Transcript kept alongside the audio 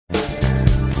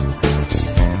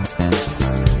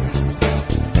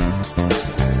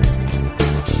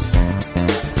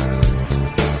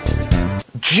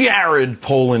Jared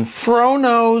Polin,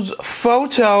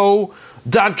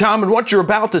 FroKnowsPhoto.com, and what you're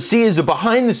about to see is a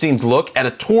behind-the-scenes look at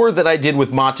a tour that I did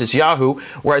with Matisyahu,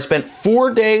 where I spent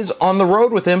 4 days on the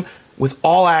road with him with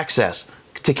all access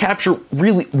to capture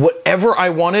really whatever I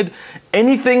wanted.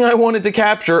 Anything I wanted to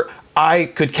capture, I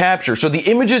could capture. So the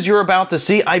images you're about to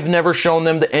see, I've never shown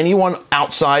them to anyone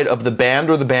outside of the band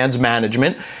or the band's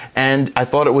management, and I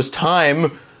thought it was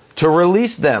time to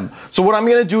release them. So what I'm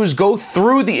going to do is go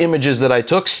through the images that I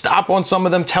took, stop on some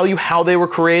of them, tell you how they were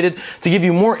created, to give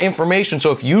you more information.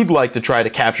 So if you'd like to try to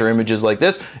capture images like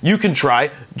this, you can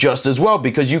try just as well,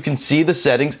 because you can see the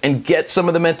settings and get some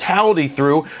of the mentality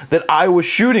through that I was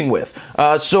shooting with.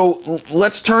 So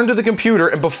let's turn to the computer,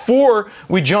 and before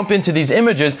we jump into these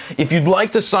images, if you'd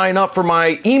like to sign up for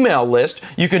my email list,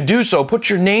 you can do so. Put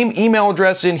your name, email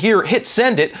address in here, hit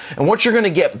send it, and what you're going to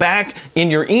get back in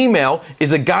your email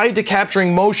is a guide to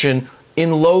capturing motion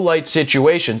in low light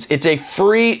situations. It's a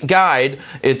free guide,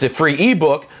 it's a free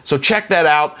ebook, so check that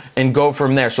out and go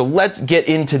from there. So let's get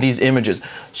into these images.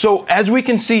 So as we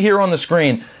can see here on the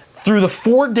screen, through the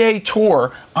 4-day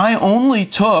tour, I only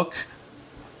took,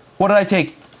 what did I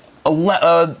take?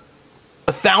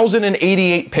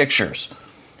 1,088 pictures.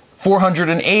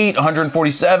 408,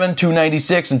 147,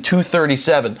 296, and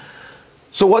 237.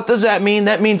 So what does that mean?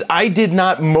 That means I did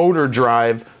not motor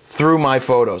drive through my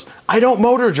photos. I don't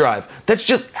motor drive. That's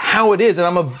just how it is, and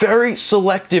I'm a very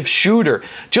selective shooter.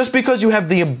 Just because you have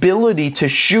the ability to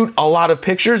shoot a lot of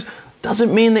pictures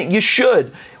doesn't mean that you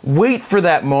should. Wait for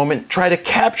that moment, try to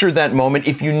capture that moment.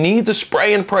 If you need to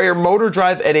spray and pray or motor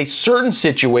drive at a certain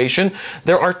situation,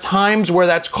 there are times where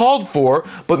that's called for,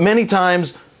 but many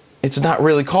times it's not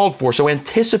really called for. So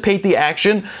anticipate the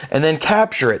action and then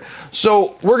capture it.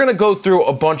 So we're gonna go through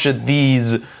a bunch of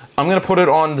these. I'm going to put it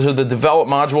onto the develop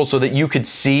module so that you could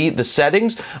see the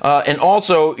settings. And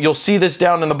also, you'll see this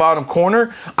down in the bottom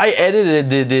corner. I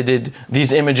edited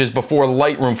these images before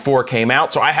Lightroom 4 came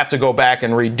out, so I have to go back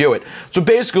and redo it. So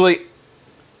basically,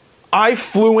 I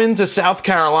flew into South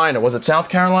Carolina. Was it South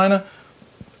Carolina?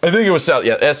 I think it was South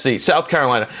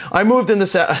Carolina. I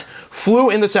flew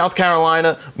into South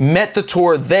Carolina, met the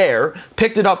tour there,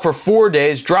 picked it up for 4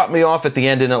 days, dropped me off at the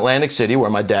end in Atlantic City where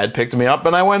my dad picked me up,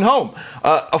 and I went home.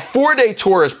 A 4-day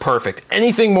tour is perfect.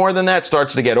 Anything more than that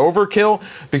starts to get overkill,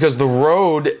 because the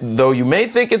road, though you may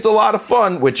think it's a lot of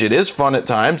fun, which it is fun at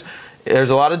times,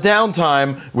 there's a lot of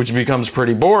downtime, which becomes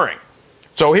pretty boring.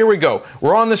 So here we go.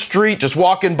 We're on the street, just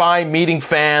walking by, meeting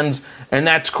fans, and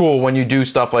that's cool when you do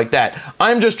stuff like that.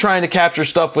 I'm just trying to capture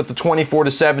stuff with the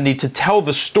 24-70 to tell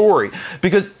the story,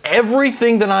 because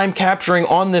everything that I'm capturing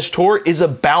on this tour is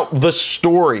about the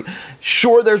story.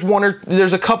 Sure,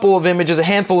 there's a couple of images, a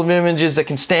handful of images that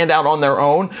can stand out on their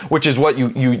own, which is what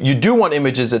you do want,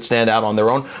 images that stand out on their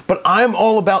own, but I'm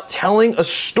all about telling a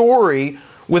story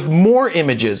with more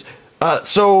images.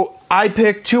 So I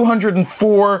picked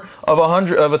 204 of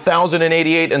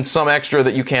 1,088 and some extra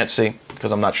that you can't see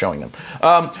because I'm not showing them.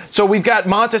 So we've got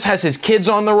Matis has his kids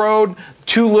on the road,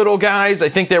 2 little guys. I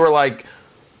think they were like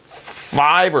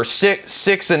 5 or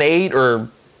 6 and 8, or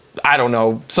I don't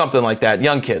know, something like that,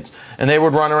 young kids. And they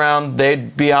would run around,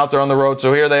 they'd be out there on the road.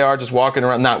 So here they are just walking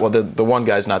around. Well, the one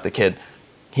guy's not the kid.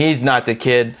 He's not the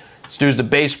kid. This dude's the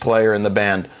bass player in the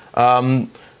band.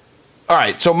 All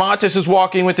right, so Matis is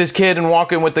walking with his kid and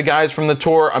walking with the guys from the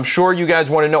tour. I'm sure you guys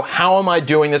want to know, how am I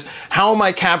doing this? How am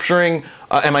I capturing?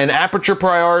 Am I in aperture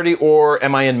priority or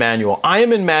am I in manual? I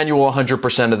am in manual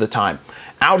 100% of the time.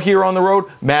 Out here on the road,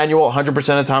 manual 100% of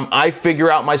the time. I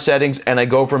figure out my settings and I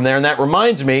go from there. And that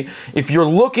reminds me, if you're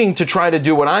looking to try to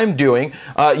do what I'm doing,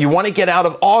 you want to get out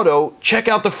of auto, check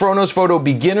out the FroKnowsPhoto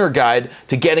Beginner Guide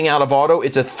to Getting Out of Auto.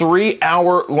 It's a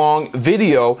 3-hour-long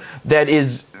video that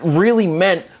is really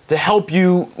meant to help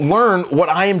you learn what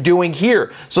I am doing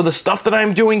here. So the stuff that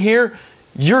I'm doing here,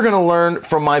 you're going to learn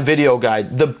from my video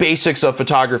guide, the basics of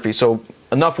photography. So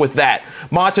enough with that.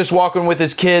 Matis walking with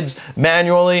his kids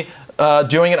manually,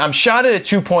 doing it. I'm shot it at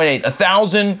 2.8,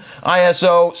 1000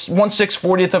 ISO,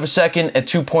 1/640th of a second at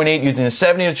 2.8 using the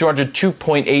 70-200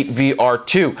 2.8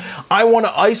 VR2. I want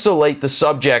to isolate the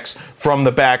subjects from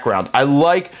the background. I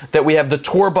like that we have the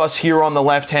tour bus here on the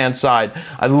left-hand side.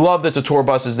 I love that the tour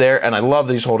bus is there, and I love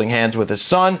that he's holding hands with his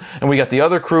son, and we got the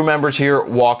other crew members here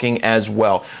walking as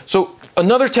well. So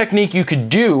another technique you could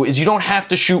do is you don't have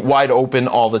to shoot wide open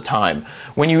all the time.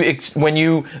 When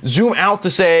you zoom out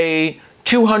to, say,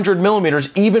 200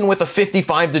 millimeters, even with a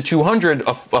 55-200,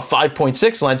 a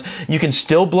 5.6 lens, you can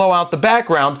still blow out the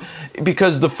background,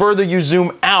 because the further you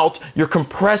zoom out, you're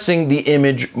compressing the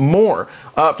image more.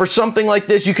 For something like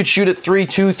this, you could shoot at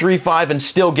 3.2, 3.5 and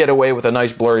still get away with a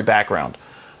nice blurry background.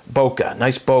 bokeh,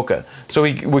 nice bokeh. So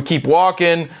we would keep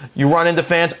walking, you run into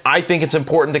fans. I think it's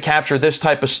important to capture this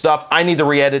type of stuff. I need to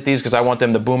re-edit these because I want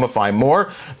them to boomify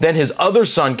more. Then his other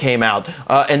son came out,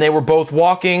 and they were both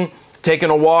walking, taking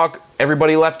a walk.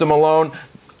 Everybody left them alone.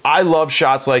 I love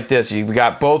shots like this. You've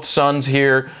got both sons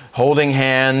here holding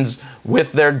hands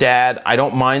with their dad. I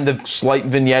don't mind the slight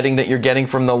vignetting that you're getting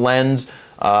from the lens.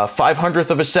 500th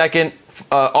of a second.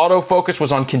 Autofocus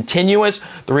was on continuous.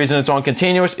 The reason it's on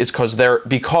continuous is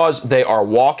because they are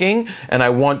walking, and I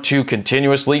want to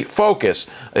continuously focus.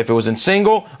 If it was in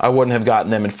single, I wouldn't have gotten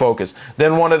them in focus.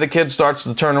 Then one of the kids starts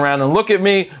to turn around and look at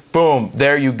me. Boom,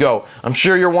 there you go. I'm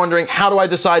sure you're wondering, how do I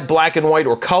decide black and white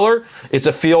or color? It's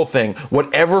a feel thing.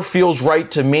 Whatever feels right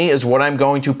to me is what I'm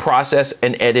going to process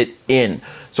and edit in.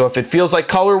 So if it feels like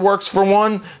color works for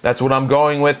one, that's what I'm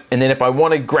going with. And then if I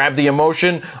want to grab the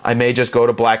emotion, I may just go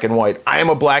to black and white. I am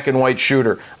a black and white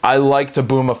shooter. I like to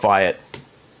boomify it.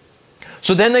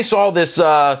 So then they saw this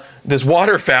this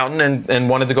water fountain and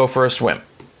wanted to go for a swim.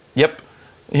 Yep.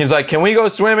 He's like, can we go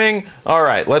swimming? All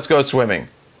right, let's go swimming.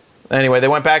 Anyway, they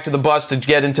went back to the bus to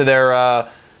get into their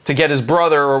to get his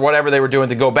brother or whatever they were doing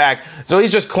to go back. So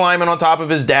he's just climbing on top of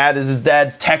his dad as his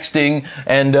dad's texting,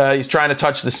 and he's trying to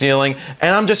touch the ceiling.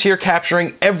 And I'm just here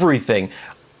capturing everything.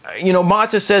 You know,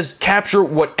 Mata says capture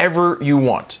whatever you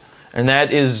want. And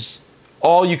that is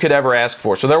all you could ever ask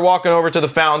for. So they're walking over to the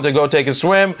fountain to go take a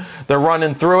swim. They're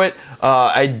running through it.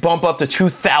 I bump up to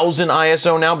 2000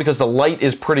 ISO now because the light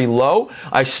is pretty low.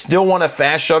 I still want a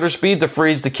fast shutter speed to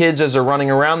freeze the kids as they're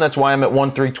running around. That's why I'm at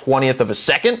 1/320th of a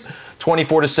second.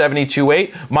 24 to 70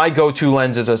 2.8. My go-to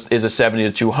lens is a 70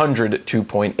 to 200 at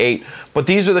 2.8. But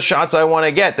these are the shots I want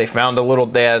to get. They had a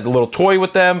little toy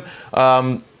with them,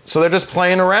 so they're just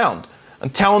playing around. I'm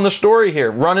telling the story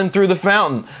here, running through the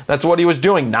fountain. That's what he was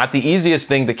doing. Not the easiest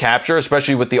thing to capture,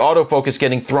 especially with the autofocus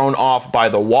getting thrown off by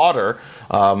the water,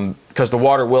 because the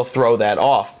water will throw that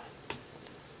off.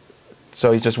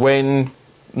 So he's just waiting.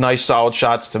 Nice solid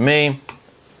shots to me.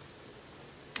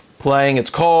 Playing,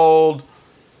 it's cold.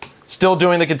 Still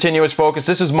doing the continuous focus.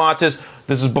 This is Matis.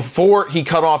 This is before he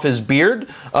cut off his beard.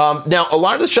 Now, a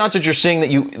lot of the shots that you're seeing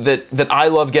that I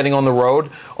love getting on the road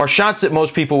are shots that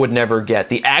most people would never get.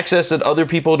 The access that other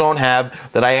people don't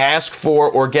have, that I ask for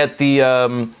or get the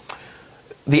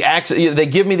access. They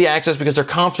give me the access because they're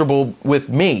comfortable with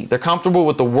me. They're comfortable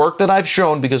with the work that I've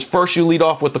shown, because first you lead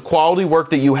off with the quality work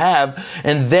that you have,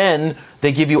 and then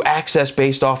they give you access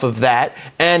based off of that,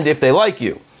 and if they like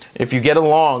you. If you get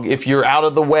along, if you're out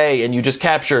of the way and you just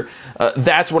capture,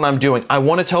 that's what I'm doing. I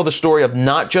want to tell the story of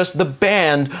not just the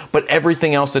band, but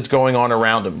everything else that's going on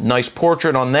around them. Nice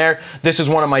portrait on there. This is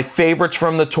one of my favorites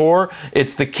from the tour.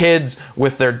 It's the kids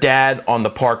with their dad on the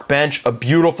park bench. A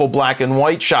beautiful black and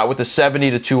white shot with a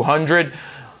 70 to 200.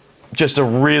 Just a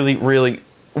really, really,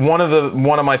 one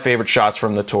of my favorite shots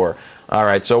from the tour. All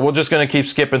right, so we're just going to keep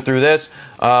skipping through this.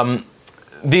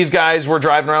 These guys were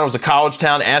driving around. It was a college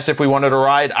town. Asked if we wanted a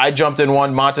ride. I jumped in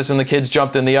one. Matis and the kids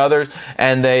jumped in the others,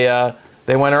 and they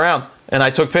went around. And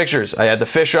I took pictures. I had the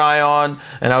fisheye on,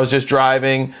 and I was just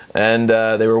driving, and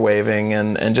they were waving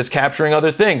and just capturing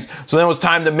other things. So then it was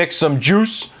time to mix some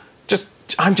juice.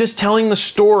 I'm just telling the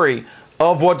story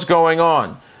of what's going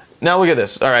on. Now look at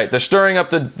this. All right, they're stirring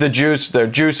up the juice. They're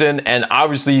juicing, and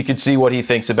obviously you can see what he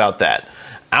thinks about that.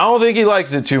 I don't think he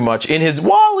likes it too much. In his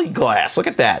Wally glass. Look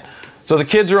at that. So the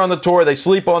kids are on the tour, they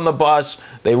sleep on the bus,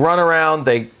 they run around,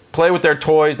 they play with their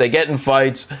toys, they get in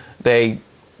fights, they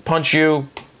punch you,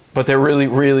 but they're really,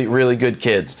 really, really good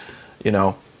kids. You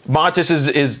know, Matis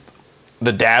is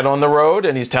the dad on the road,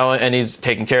 and he's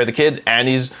taking care of the kids, and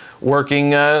he's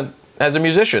working as a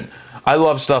musician. I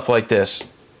love stuff like this.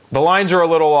 The lines are a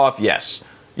little off, yes.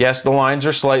 Yes, the lines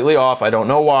are slightly off. I don't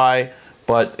know why,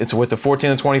 but it's with the 14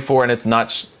 and 24, and it's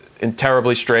not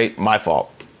terribly straight. My fault.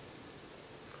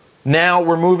 Now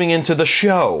we're moving into the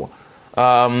show.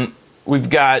 We've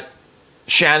got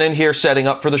Shannon here setting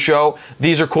up for the show.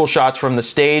 These are cool shots from the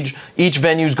stage. Each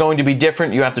venue is going to be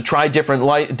different. You have to try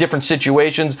different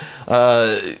situations.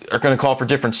 Are going to call for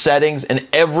different settings, and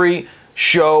every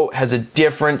show has a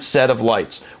different set of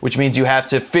lights, which means you have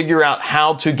to figure out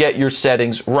how to get your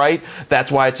settings right.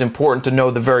 That's why it's important to know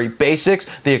the very basics,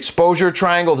 the exposure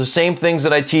triangle, the same things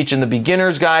that I teach in the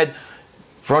beginner's guide,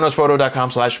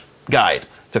 FroKnowsPhoto.com/guide.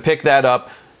 To pick that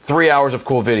up, 3 hours of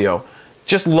cool video.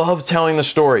 Just love telling the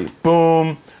story.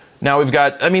 Boom. Now we've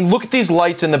got, I mean, look at these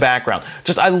lights in the background.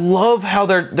 I love how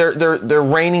they're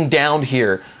raining down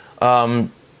here. The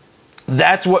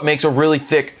That's what makes a really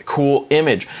thick, cool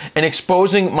image. And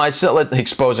exposing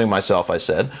myself, I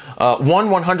said,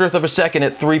 1/100th of a second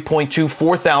at 3.2,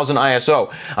 4000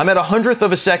 ISO. I'm at 100th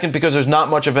of a second because there's not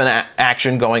much of an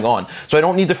action going on. So I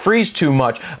don't need to freeze too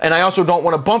much. And I also don't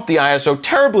want to bump the ISO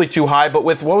terribly too high, but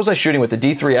with, what was I shooting with, the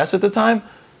D3S at the time?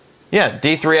 Yeah,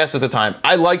 D3S at the time.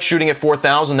 I like shooting at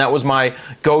 4000. That was my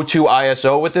go-to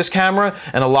ISO with this camera.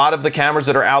 And a lot of the cameras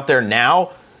that are out there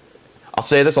now, I'll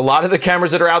say this, a lot of the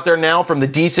cameras that are out there now, from the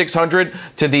D600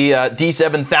 to the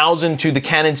D7000 to the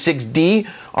Canon 6D,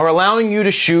 are allowing you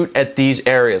to shoot at these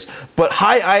areas. But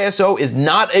high ISO is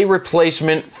not a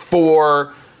replacement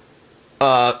for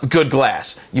good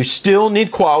glass. You still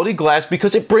need quality glass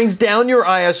because it brings down your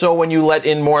ISO when you let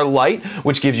in more light,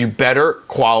 which gives you better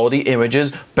quality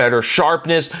images, better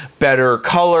sharpness, better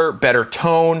color, better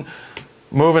tone.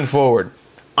 Moving forward,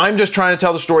 I'm just trying to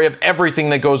tell the story of everything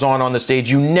that goes on the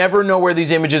stage. You never know where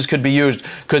these images could be used.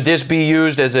 Could this be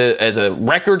used as a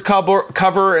record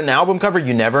cover, an album cover?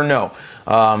 You never know.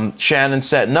 Shannon's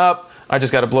setting up. I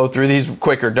just got to blow through these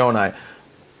quicker, don't I?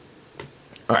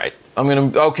 All right,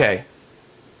 okay.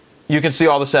 You can see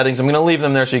all the settings. I'm going to leave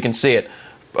them there so you can see it.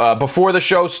 Before the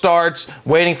show starts,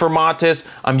 waiting for Matis,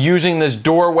 I'm using this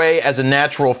doorway as a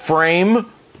natural frame.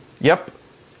 Yep.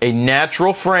 A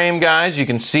natural frame, guys. You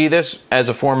can see this as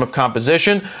a form of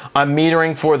composition. I'm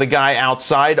metering for the guy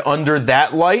outside under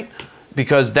that light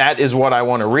because that is what I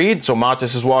want to read. So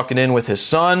Matis is walking in with his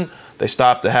son. They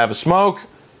stop to have a smoke.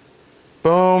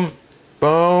 Boom,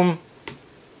 boom,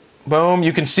 boom.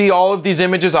 You can see all of these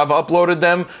images. I've uploaded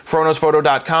them,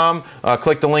 FroKnowsPhoto.com.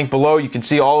 Click the link below. You can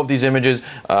see all of these images.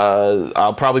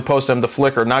 I'll probably post them to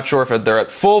Flickr. Not sure if they're at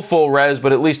full res,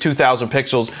 but at least 2,000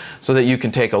 pixels so that you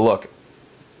can take a look.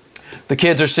 The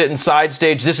kids are sitting side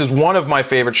stage. This is one of my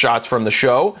favorite shots from the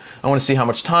show. I want to see how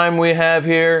much time we have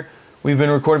here. We've been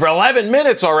recording for 11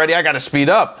 minutes already. I got to speed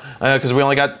up because we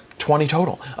only got 20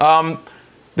 total.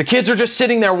 The kids are just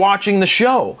sitting there watching the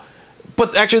show.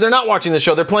 But actually, they're not watching the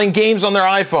show. They're playing games on their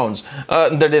iPhones.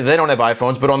 They don't have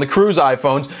iPhones, but on the crew's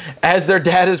iPhones, as their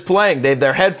dad is playing. They have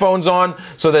their headphones on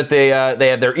so that they have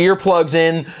their earplugs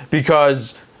in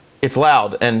because it's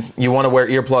loud, and you want to wear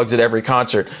earplugs at every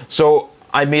concert. So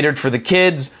I metered for the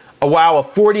kids. Wow, a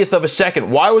 40th of a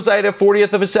second. Why was I at a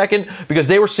 40th of a second? Because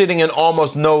they were sitting in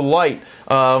almost no light.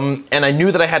 And I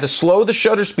knew that I had to slow the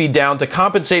shutter speed down to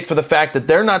compensate for the fact that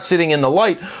they're not sitting in the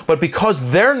light. But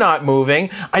because they're not moving,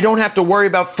 I don't have to worry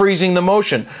about freezing the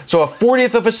motion. So a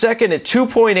 40th of a second at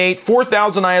 2.8,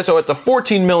 4000 ISO at the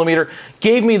 14mm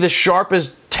gave me the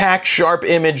sharpest, tack sharp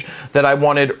image that I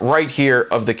wanted right here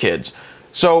of the kids.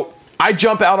 So I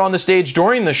jump out on the stage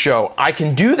during the show. I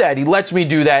can do that. He lets me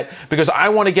do that because I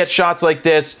want to get shots like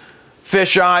this.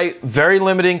 Fisheye, very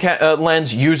limiting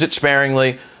lens, use it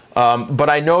sparingly. But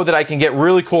I know that I can get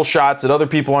really cool shots that other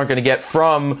people aren't going to get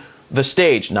from the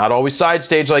stage. Not always side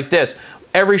stage like this.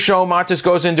 Every show, Matis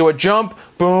goes into a jump.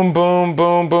 Boom, boom,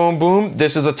 boom, boom, boom.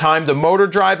 This is a time to motor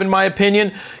drive, in my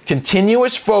opinion.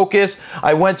 Continuous focus.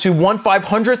 I went to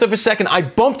 1/500th of a second. I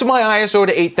bumped my ISO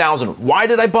to 8,000. Why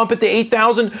did I bump it to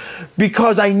 8,000?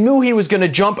 Because I knew he was going to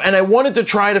jump, and I wanted to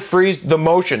try to freeze the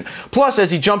motion. Plus,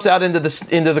 as he jumps out into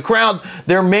the crowd,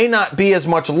 there may not be as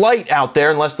much light out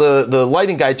there unless the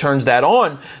lighting guy turns that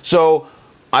on. So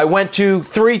I went to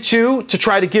 3.2 to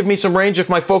try to give me some range. If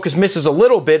my focus misses a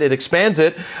little bit, it expands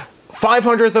it.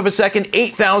 500th of a second,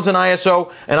 8,000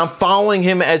 ISO, and I'm following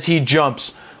him as he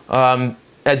jumps.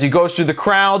 As he goes through the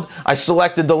crowd, I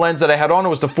selected the lens that I had on. It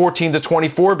was the 14 to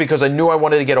 24 because I knew I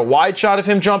wanted to get a wide shot of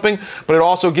him jumping, but it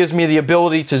also gives me the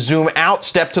ability to zoom out,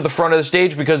 step to the front of the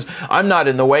stage because I'm not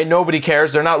in the way. Nobody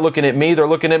cares. They're not looking at me. They're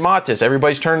looking at Matis.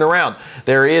 Everybody's turned around.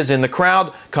 There he is in the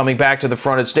crowd, coming back to the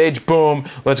front of the stage. Boom.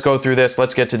 Let's go through this.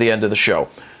 Let's get to the end of the show.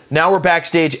 Now we're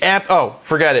backstage after, oh,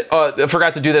 forget it. I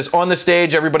forgot to do this. On the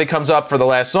stage, everybody comes up for the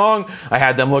last song. I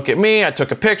had them look at me. I took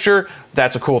a picture.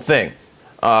 That's a cool thing.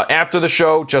 After the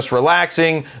show, just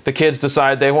relaxing. The kids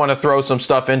decide they want to throw some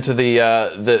stuff into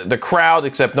the crowd,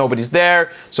 except nobody's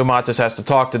there. So Matis has to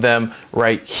talk to them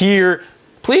right here.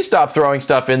 Please stop throwing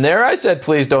stuff in there. I said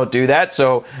please don't do that.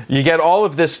 So you get all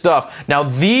of this stuff. Now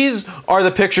these are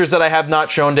the pictures that I have not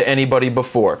shown to anybody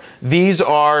before. These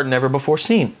are never before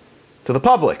seen to the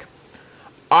public.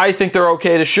 I think they're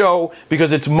okay to show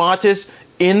because it's Matis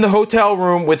in the hotel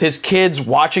room with his kids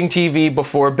watching TV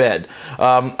before bed.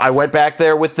 I went back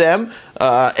there with them,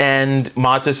 and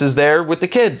Matis is there with the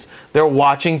kids. They're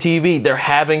watching TV. They're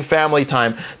having family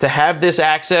time. To have this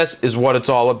access is what it's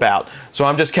all about. So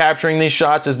I'm just capturing these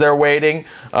shots as they're waiting,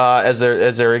 as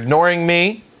they're ignoring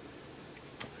me.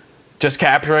 Just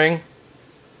capturing,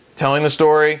 telling the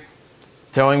story.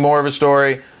 telling more of a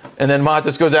story. And then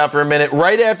Matis goes out for a minute.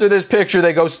 Right after this picture,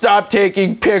 they go, stop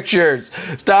taking pictures.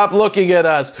 Stop looking at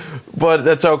us. But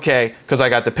that's okay, because I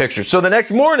got the pictures. So the next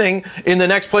morning, in the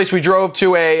next place we drove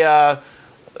to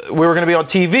we were going to be on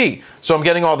TV. So I'm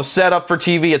getting all the setup for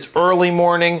TV. It's early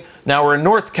morning. Now we're in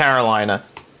North Carolina.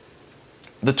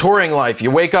 The touring life. You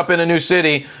wake up in a new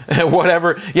city,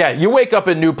 whatever. Yeah, you wake up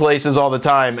in new places all the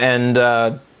time, and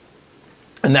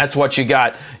that's what you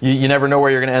got. You never know where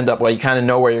you're going to end up. Well, you kind of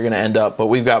know where you're going to end up. But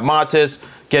we've got Matis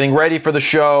getting ready for the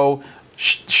show.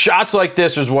 Shots like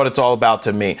this is what it's all about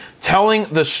to me. Telling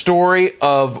the story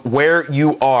of where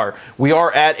you are. We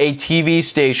are at a TV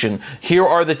station. Here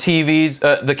are the TVs,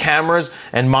 the cameras,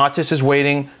 and Matis is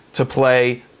waiting to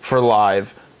play for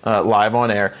live on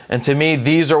air. And to me,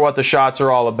 these are what the shots are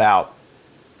all about.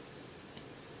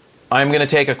 I'm going to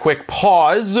take a quick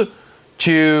pause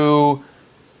to...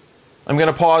 I'm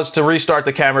going to pause to restart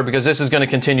the camera because this is going to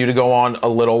continue to go on a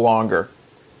little longer.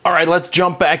 All right, let's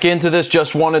jump back into this.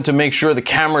 Just wanted to make sure the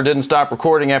camera didn't stop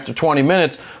recording after 20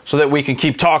 minutes so that we can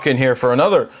keep talking here for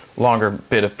another longer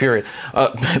bit of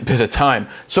time.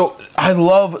 So I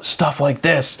love stuff like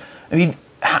this. I mean,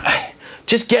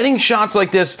 just getting shots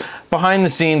like this behind the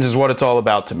scenes is what it's all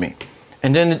about to me.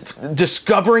 And then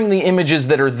discovering the images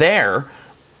that are there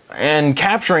and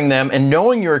capturing them and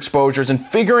knowing your exposures and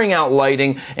figuring out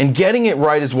lighting and getting it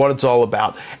right is what it's all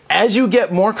about. As you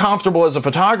get more comfortable as a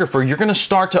photographer, you're going to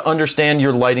start to understand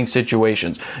your lighting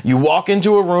situations. You walk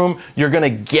into a room, you're going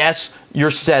to guess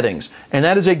your settings. And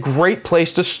that is a great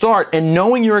place to start. And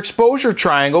knowing your exposure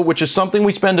triangle, which is something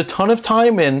we spend a ton of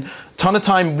time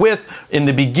with in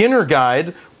the beginner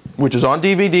guide, which is on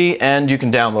DVD and you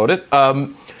can download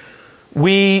it,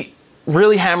 we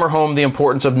really hammer home the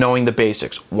importance of knowing the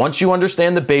basics. Once you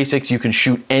understand the basics, you can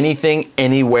shoot anything,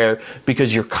 anywhere,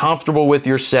 because you're comfortable with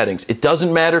your settings. It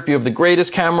doesn't matter if you have the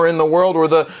greatest camera in the world or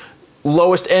the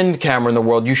lowest end camera in the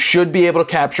world. You should be able to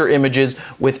capture images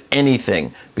with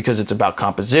anything because it's about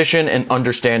composition and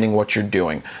understanding what you're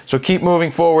doing. So keep moving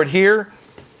forward here.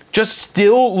 Just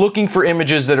still looking for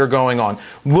images that are going on.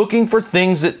 Looking for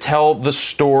things that tell the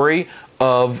story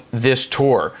of this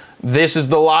tour. This is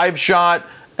the live shot.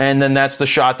 And then that's the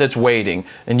shot that's waiting.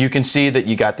 And you can see that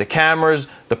you got the cameras,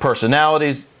 the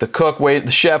personalities, the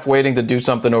chef waiting to do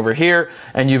something over here,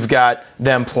 and you've got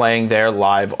them playing there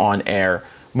live on air.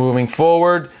 Moving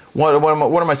forward, what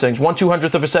am I saying?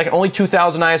 1/200th of a second, only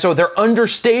 2000 ISO. They're under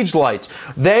stage lights.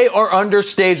 They are under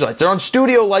stage lights. They're on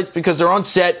studio lights because they're on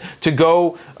set to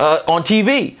go on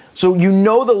TV. So you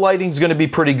know the lighting's going to be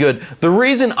pretty good. The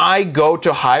reason I go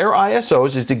to higher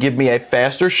ISOs is to give me a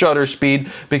faster shutter speed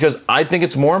because I think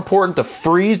it's more important to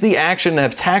freeze the action and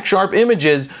have tack sharp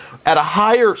images at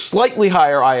a slightly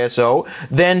higher ISO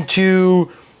than to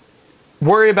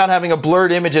worry about having a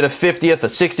blurred image at a 50th, a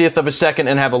 60th of a second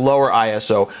and have a lower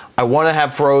ISO. I want to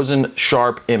have frozen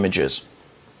sharp images.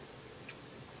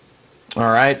 All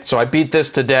right, so I beat this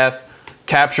to death.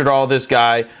 Captured all this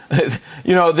guy.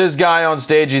 You know, this guy on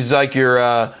stage, he's like your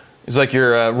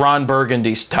Ron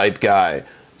Burgundy type guy.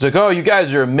 It's like, oh, you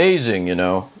guys are amazing, you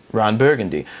know, Ron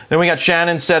Burgundy. Then we got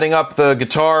Shannon setting up the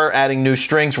guitar, adding new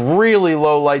strings. Really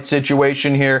low light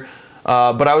situation here.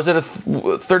 But I was at a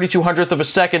 3200th of a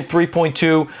second,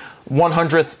 3.2,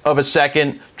 100th of a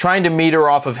second, trying to meter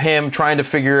off of him, trying to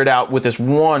figure it out with this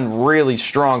one really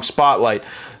strong spotlight.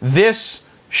 This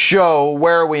show,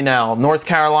 where are we now? North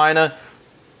Carolina.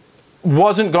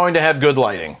 Wasn't going to have good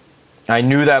lighting. I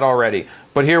knew that already.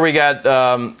 But here we got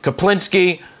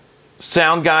Kaplinski,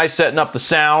 sound guy setting up the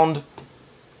sound.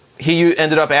 He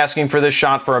ended up asking for this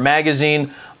shot for a magazine.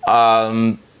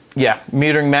 Yeah,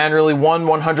 metering manually,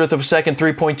 1/100th of a second,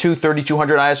 3.2,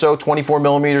 3200 ISO, 24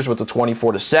 millimeters with the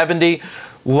 24-70.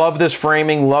 Love this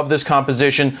framing, love this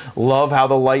composition, love how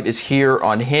the light is here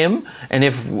on him. And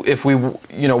if we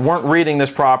weren't reading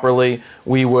this properly,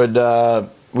 we would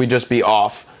we'd just be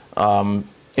off.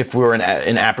 If we were in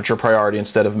aperture priority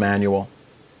instead of manual.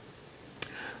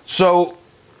 So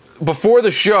before the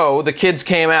show, the kids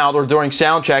came out or during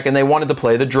sound check and they wanted to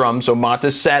play the drums. So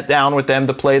Matis sat down with them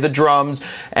to play the drums.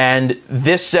 And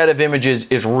this set of images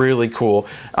is really cool.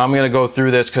 I'm going to go through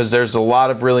this because there's a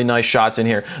lot of really nice shots in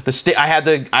here. I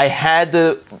had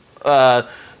the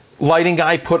lighting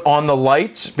guy put on the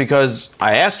lights because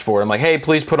I asked for it. I'm like, hey,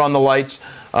 please put on the lights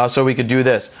so we could do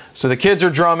this. So the kids are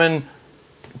drumming.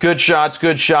 Good shots,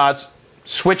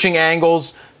 switching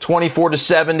angles,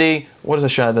 24-70. What is the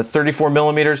shot? The 34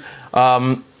 millimeters.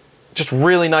 Just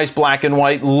really nice black and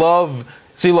white.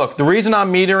 See, look, the reason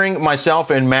I'm metering myself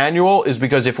in manual is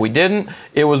because if we didn't,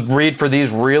 it would read for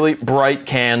these really bright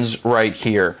cans right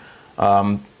here.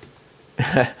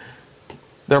 This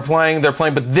They're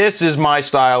playing, but this is my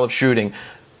style of shooting.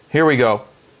 Here we go.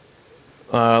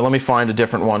 Let me find a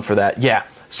different one for that. Yeah,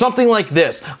 something like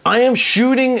this. I am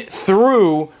shooting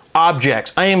through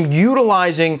objects. I am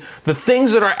utilizing the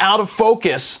things that are out of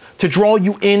focus to draw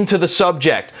you into the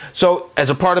subject. So as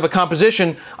a part of a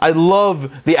composition, I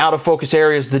love the out of focus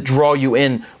areas that draw you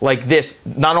in like this.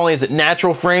 Not only is it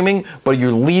natural framing, but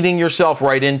you're leading yourself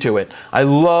right into it. I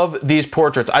love these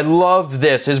portraits. I love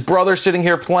this. His brother sitting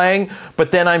here playing,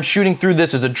 but then I'm shooting through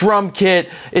this as a drum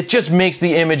kit. It just makes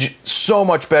the image so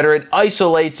much better. It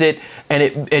isolates it,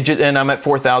 and and I'm at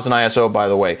 4000 ISO, by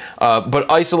the way. But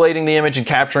isolating the image and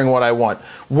capturing what I want.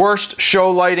 Worst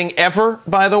show lighting ever,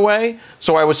 by the way.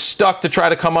 So I was stuck to try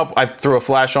to come up. I threw a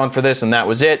flash on for this and that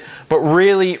was it. But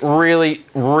really, really,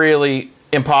 really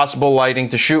impossible lighting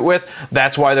to shoot with.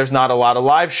 That's why there's not a lot of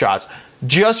live shots.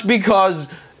 Just because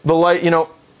the light,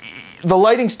 the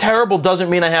lighting's terrible doesn't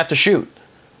mean I have to shoot.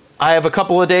 I have a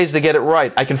couple of days to get it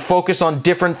right. I can focus on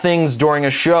different things during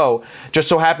a show. Just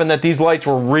so happened that these lights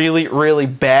were really, really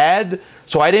bad.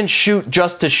 So I didn't shoot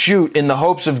just to shoot in the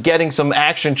hopes of getting some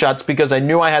action shots because I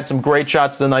knew I had some great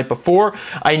shots the night before.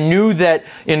 I knew that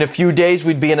in a few days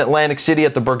we'd be in Atlantic City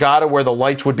at the Borgata where the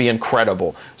lights would be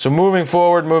incredible. So moving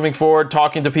forward,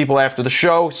 talking to people after the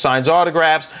show, signs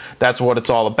autographs, that's what it's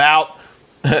all about.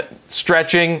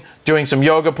 Stretching, doing some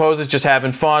yoga poses, just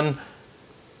having fun.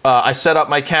 I set up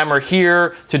my camera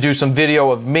here to do some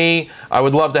video of me. I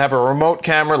would love to have a remote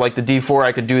camera like the D4.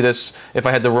 I could do this if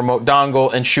I had the remote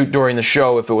dongle and shoot during the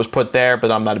show if it was put there,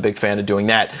 but I'm not a big fan of doing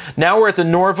that. Now we're at the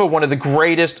Norva, one of the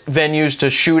greatest venues to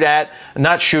shoot at.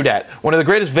 Not shoot at. One of the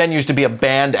greatest venues to be a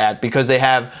band at because they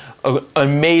have an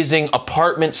amazing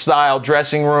apartment-style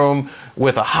dressing room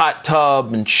with a hot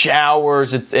tub and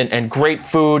showers and great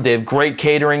food. They have great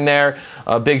catering there.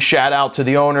 A big shout-out to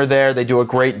the owner there. They do a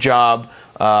great job.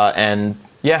 And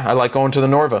yeah, I like going to the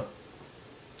Norva.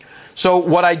 So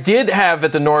what I did have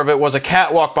at the Norva was a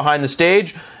catwalk behind the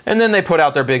stage, and then they put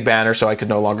out their big banner so I could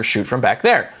no longer shoot from back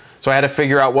there. So I had to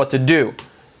figure out what to do.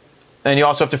 And you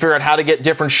also have to figure out how to get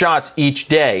different shots each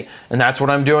day. And that's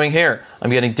what I'm doing here. I'm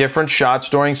getting different shots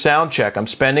during sound check. I'm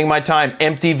spending my time.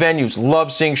 Empty venues.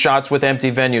 Love seeing shots with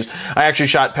empty venues. I actually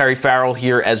shot Perry Farrell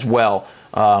here as well.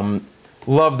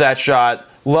 Love that shot.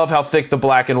 Love how thick the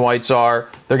black and whites are.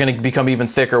 They're going to become even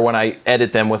thicker when I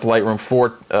edit them with Lightroom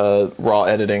 4 raw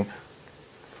editing.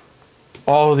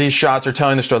 All of these shots are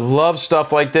telling the story. Love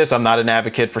stuff like this. I'm not an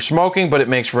advocate for smoking, but it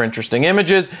makes for interesting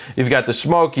images. You've got the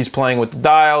smoke. He's playing with the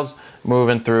dials.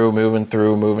 Moving through, moving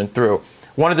through, moving through.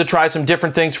 Wanted to try some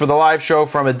different things for the live show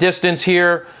from a distance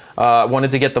here.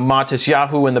 Wanted to get the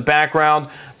Matisyahu in the background.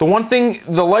 The one thing,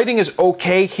 the lighting is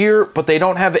okay here, but they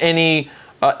don't have any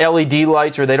LED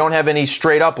lights, or they don't have any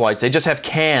straight up lights. They just have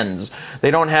cans.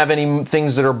 They don't have any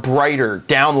things that are brighter,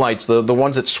 down lights, the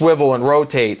ones that swivel and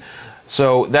rotate.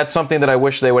 So that's something that I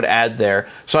wish they would add there.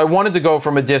 So I wanted to go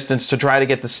from a distance to try to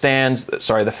get the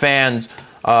fans,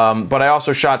 but I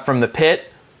also shot from the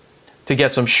pit to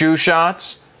get some shoe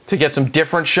shots, to get some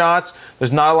different shots.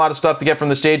 There's not a lot of stuff to get from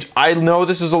the stage. I know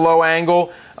this is a low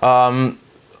angle.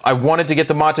 I wanted to get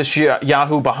the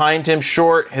Matisyahu behind him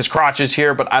short. His crotch is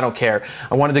here, but I don't care.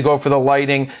 I wanted to go for the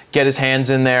lighting, get his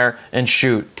hands in there, and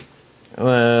shoot.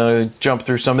 Jump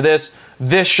through some of this.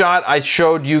 This shot I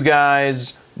showed you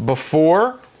guys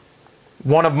before.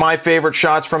 One of my favorite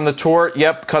shots from the tour.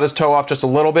 Yep, cut his toe off just a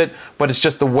little bit, but it's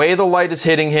just the way the light is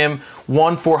hitting him.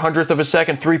 1/400th of a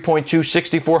second, 3.2,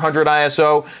 6400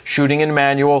 ISO, shooting in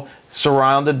manual,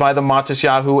 surrounded by the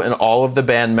Matisyahu and all of the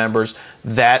band members.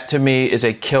 That, to me, is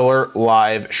a killer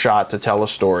live shot to tell a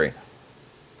story.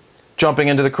 Jumping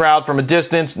into the crowd from a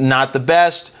distance, not the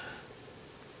best.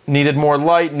 Needed more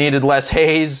light, needed less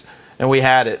haze, and we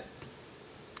had it.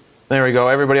 There we go,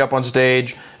 everybody up on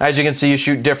stage. As you can see, you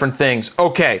shoot different things.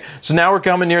 Okay, so now we're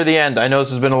coming near the end. I know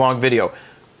this has been a long video.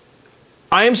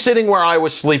 I am sitting where I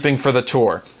was sleeping for the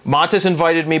tour. Matis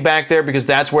invited me back there because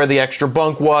that's where the extra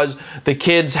bunk was. The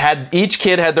kids each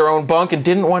kid had their own bunk and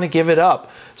didn't want to give it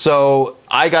up. So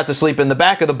I got to sleep in the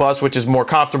back of the bus, which is more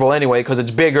comfortable anyway because it's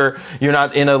bigger. You're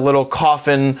not in a little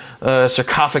coffin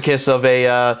sarcophagus of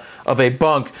a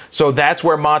bunk. So that's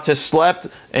where Matis slept,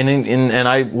 and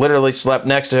I literally slept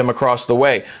next to him across the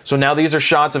way. So now these are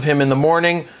shots of him in the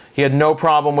morning. He had no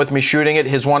problem with me shooting it.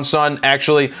 His one son,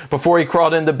 actually, before he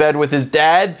crawled into bed with his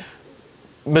dad,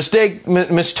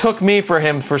 mistook me for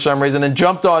him for some reason and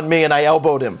jumped on me, and I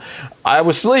elbowed him. I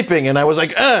was sleeping, and I was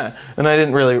like, and I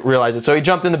didn't really realize it. So he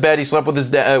jumped in the bed. He slept with his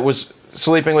dad. Was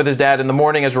sleeping with his dad in the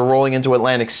morning as we're rolling into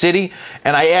Atlantic City,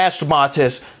 and I asked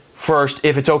Matis first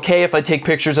if it's okay if I take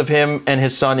pictures of him and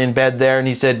his son in bed there, and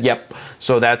he said, yep.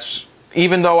 So that's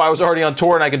even though I was already on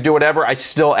tour and I could do whatever, I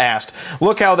still asked.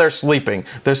 Look how they're sleeping.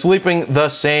 They're sleeping the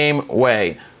same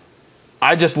way.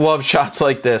 I just love shots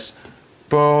like this.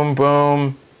 Boom,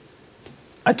 boom.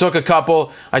 I took a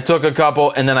couple,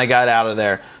 and then I got out of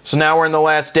there. So now we're in the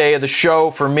last day of the show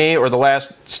for me, or the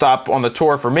last stop on the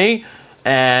tour for me,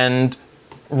 and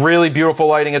really beautiful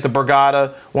lighting at the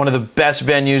Borgata, one of the best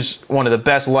venues, one of the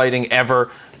best lighting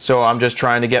ever. So I'm just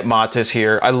trying to get Matis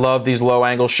here. I love these low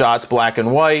angle shots, black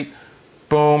and white.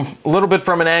 Boom, a little bit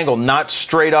from an angle, not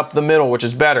straight up the middle, which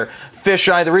is better.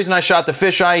 Fisheye, the reason I shot the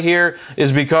fisheye here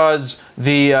is because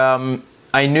I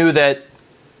knew that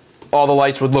all the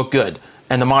lights would look good,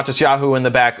 and the Matisyahu in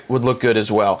the back would look good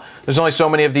as well. There's only so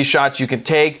many of these shots you can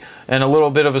take, and a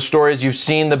little bit of a story is you've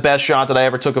seen the best shot that I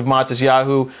ever took of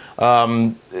Matisyahu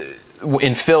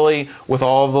in Philly with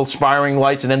all of the spiring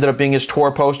lights. It ended up being his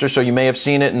tour poster, so you may have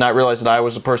seen it and not realized that I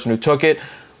was the person who took it.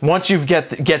 Once you get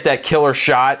that killer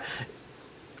shot,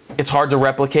 it's hard to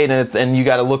replicate, and you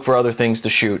got to look for other things to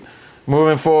shoot.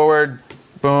 Moving forward,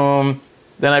 boom.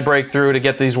 Then I break through to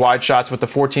get these wide shots with the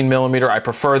 14mm. I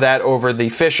prefer that over the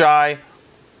fisheye.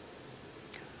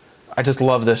 I just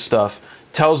love this stuff.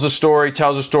 Tells a story,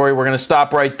 tells a story. We're going to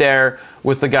stop right there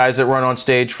with the guys that run on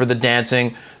stage for the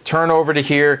dancing. Turn over to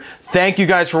here. Thank you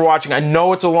guys for watching. I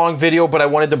know it's a long video, but I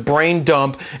wanted to brain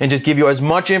dump and just give you as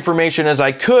much information as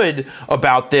I could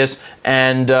about this,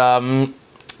 and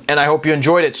I hope you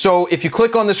enjoyed it. So if you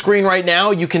click on the screen right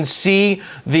now, you can see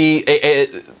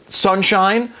the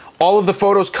Sunshine. All of the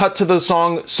photos cut to the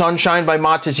song Sunshine by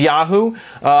Matisyahu.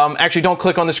 Actually, don't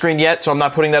click on the screen yet, so I'm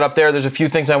not putting that up there. There's a few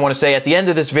things I want to say. At the end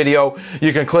of this video,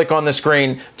 you can click on the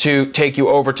screen to take you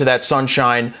over to that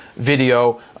Sunshine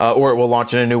video, or it will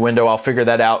launch in a new window. I'll figure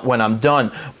that out when I'm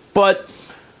done. But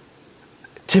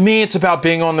to me, it's about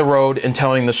being on the road and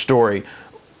telling the story.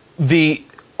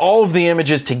 All of the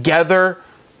images together,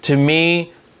 to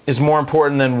me, is more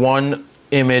important than one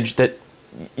image that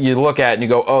you look at and you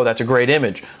go, oh, that's a great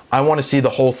image. I want to see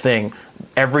the whole thing,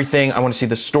 everything. I want to see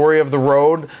the story of the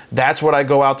road. That's what I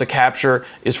go out to capture,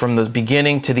 is from the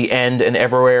beginning to the end and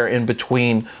everywhere in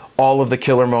between, all of the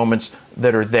killer moments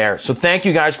that are there. So thank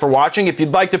you guys for watching. If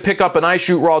you'd like to pick up an I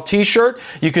Shoot Raw t-shirt,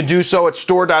 you can do so at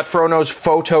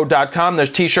store.FroKnowsPhoto.com.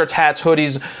 There's t-shirts, hats,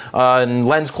 hoodies, and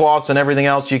lens cloths and everything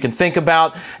else you can think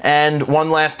about. And one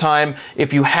last time,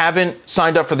 if you haven't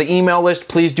signed up for the email list,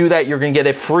 please do that. You're going to get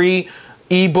a free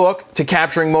ebook to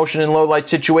capturing motion in low light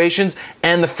situations,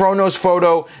 and the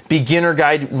FroKnowsPhoto beginner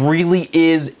guide really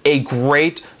is a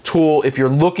great tool if you're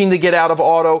looking to get out of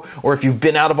auto, or if you've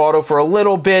been out of auto for a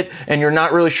little bit and you're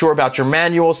not really sure about your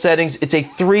manual settings. It's a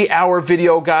 3-hour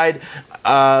video guide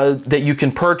that you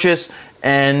can purchase,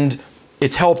 and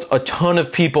it's helped a ton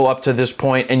of people up to this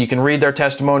point, and you can read their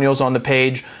testimonials on the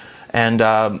page, and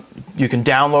you can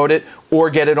download it or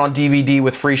get it on DVD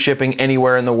with free shipping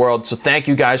anywhere in the world. So thank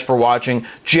you guys for watching.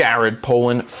 Jared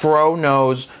Polin,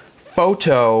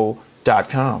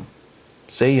 FroKnowsPhoto.com.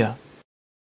 See ya.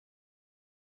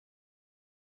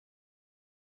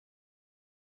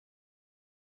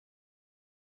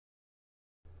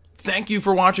 Thank you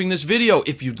for watching this video.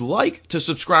 If you'd like to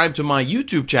subscribe to my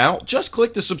YouTube channel, just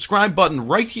click the subscribe button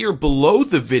right here below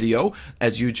the video,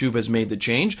 as YouTube has made the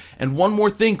change. And one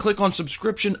more thing, click on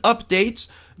subscription updates,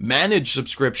 manage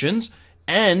subscriptions,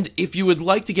 and if you would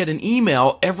like to get an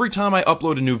email every time I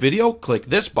upload a new video, click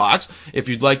this box. If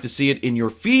you'd like to see it in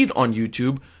your feed on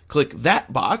YouTube, click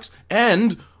that box.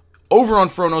 And over on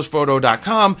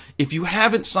FroKnowsPhoto.com, if you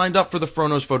haven't signed up for the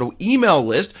FroKnowsPhoto email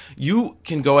list, you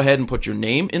can go ahead and put your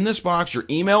name in this box, your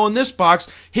email in this box,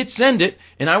 hit send it,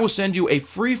 and I will send you a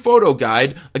free photo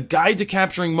guide, a guide to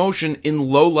capturing motion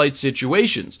in low light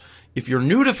situations. If you're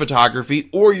new to photography,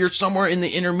 or you're somewhere in the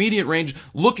intermediate range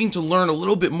looking to learn a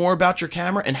little bit more about your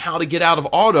camera and how to get out of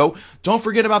auto, don't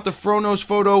forget about the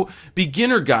FroKnowsPhoto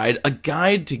Beginner Guide, a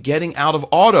guide to getting out of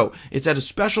auto. It's at a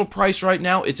special price right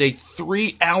now. It's a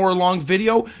 3-hour long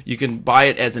video. You can buy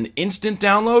it as an instant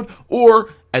download or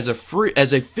as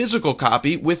a physical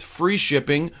copy with free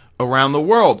shipping around the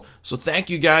world. So thank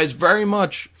you guys very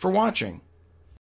much for watching.